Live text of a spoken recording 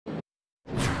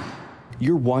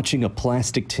You're watching a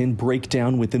plastic tin break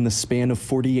down within the span of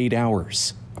 48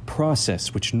 hours, a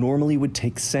process which normally would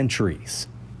take centuries.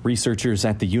 Researchers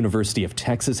at the University of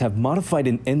Texas have modified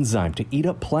an enzyme to eat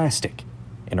up plastic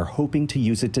and are hoping to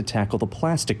use it to tackle the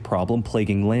plastic problem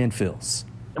plaguing landfills.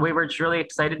 We were just really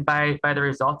excited by the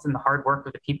results and the hard work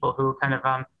of the people who kind of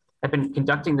have been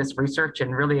conducting this research,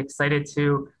 and really excited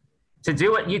to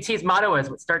do what UT's motto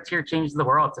is: what starts here changes the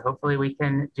world. So hopefully we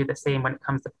can do the same when it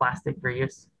comes to plastic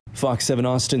reuse. Fox 7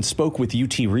 Austin spoke with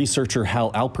UT researcher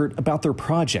Hal Alpert about their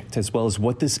project, as well as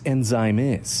what this enzyme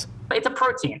is. It's a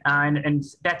protein, and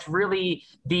that's really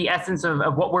the essence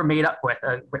of what we're made up with.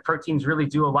 Proteins really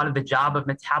do a lot of the job of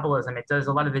metabolism. It does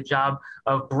a lot of the job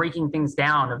of breaking things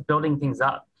down, of building things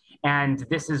up. And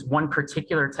this is one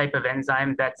particular type of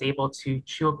enzyme that's able to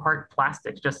chew apart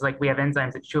plastics, just like we have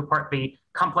enzymes that chew apart the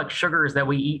complex sugars that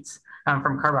we eat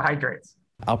from carbohydrates.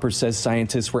 Alpert says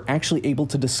scientists were actually able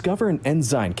to discover an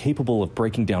enzyme capable of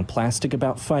breaking down plastic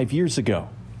about 5 years ago.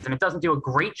 And it doesn't do a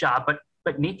great job,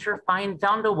 but nature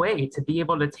found a way to be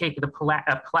able to take the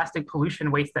plastic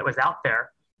pollution waste that was out there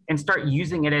and start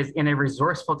using it as in a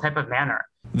resourceful type of manner.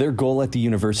 Their goal at the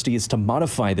university is to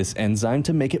modify this enzyme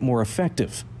to make it more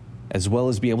effective, as well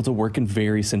as be able to work in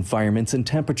various environments and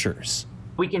temperatures.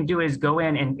 What we can do is go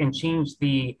in and change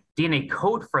the DNA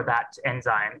code for that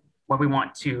enzyme when we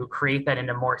want to create that in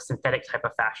a more synthetic type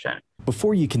of fashion.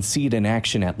 Before you can see it in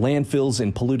action at landfills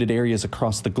and polluted areas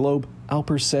across the globe,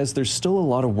 Alpert says there's still a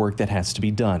lot of work that has to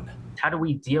be done. How do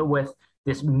we deal with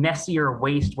this messier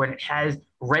waste when it has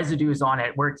residues on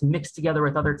it, where it's mixed together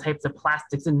with other types of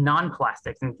plastics and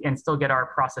non-plastics, and still get our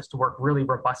process to work really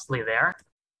robustly there?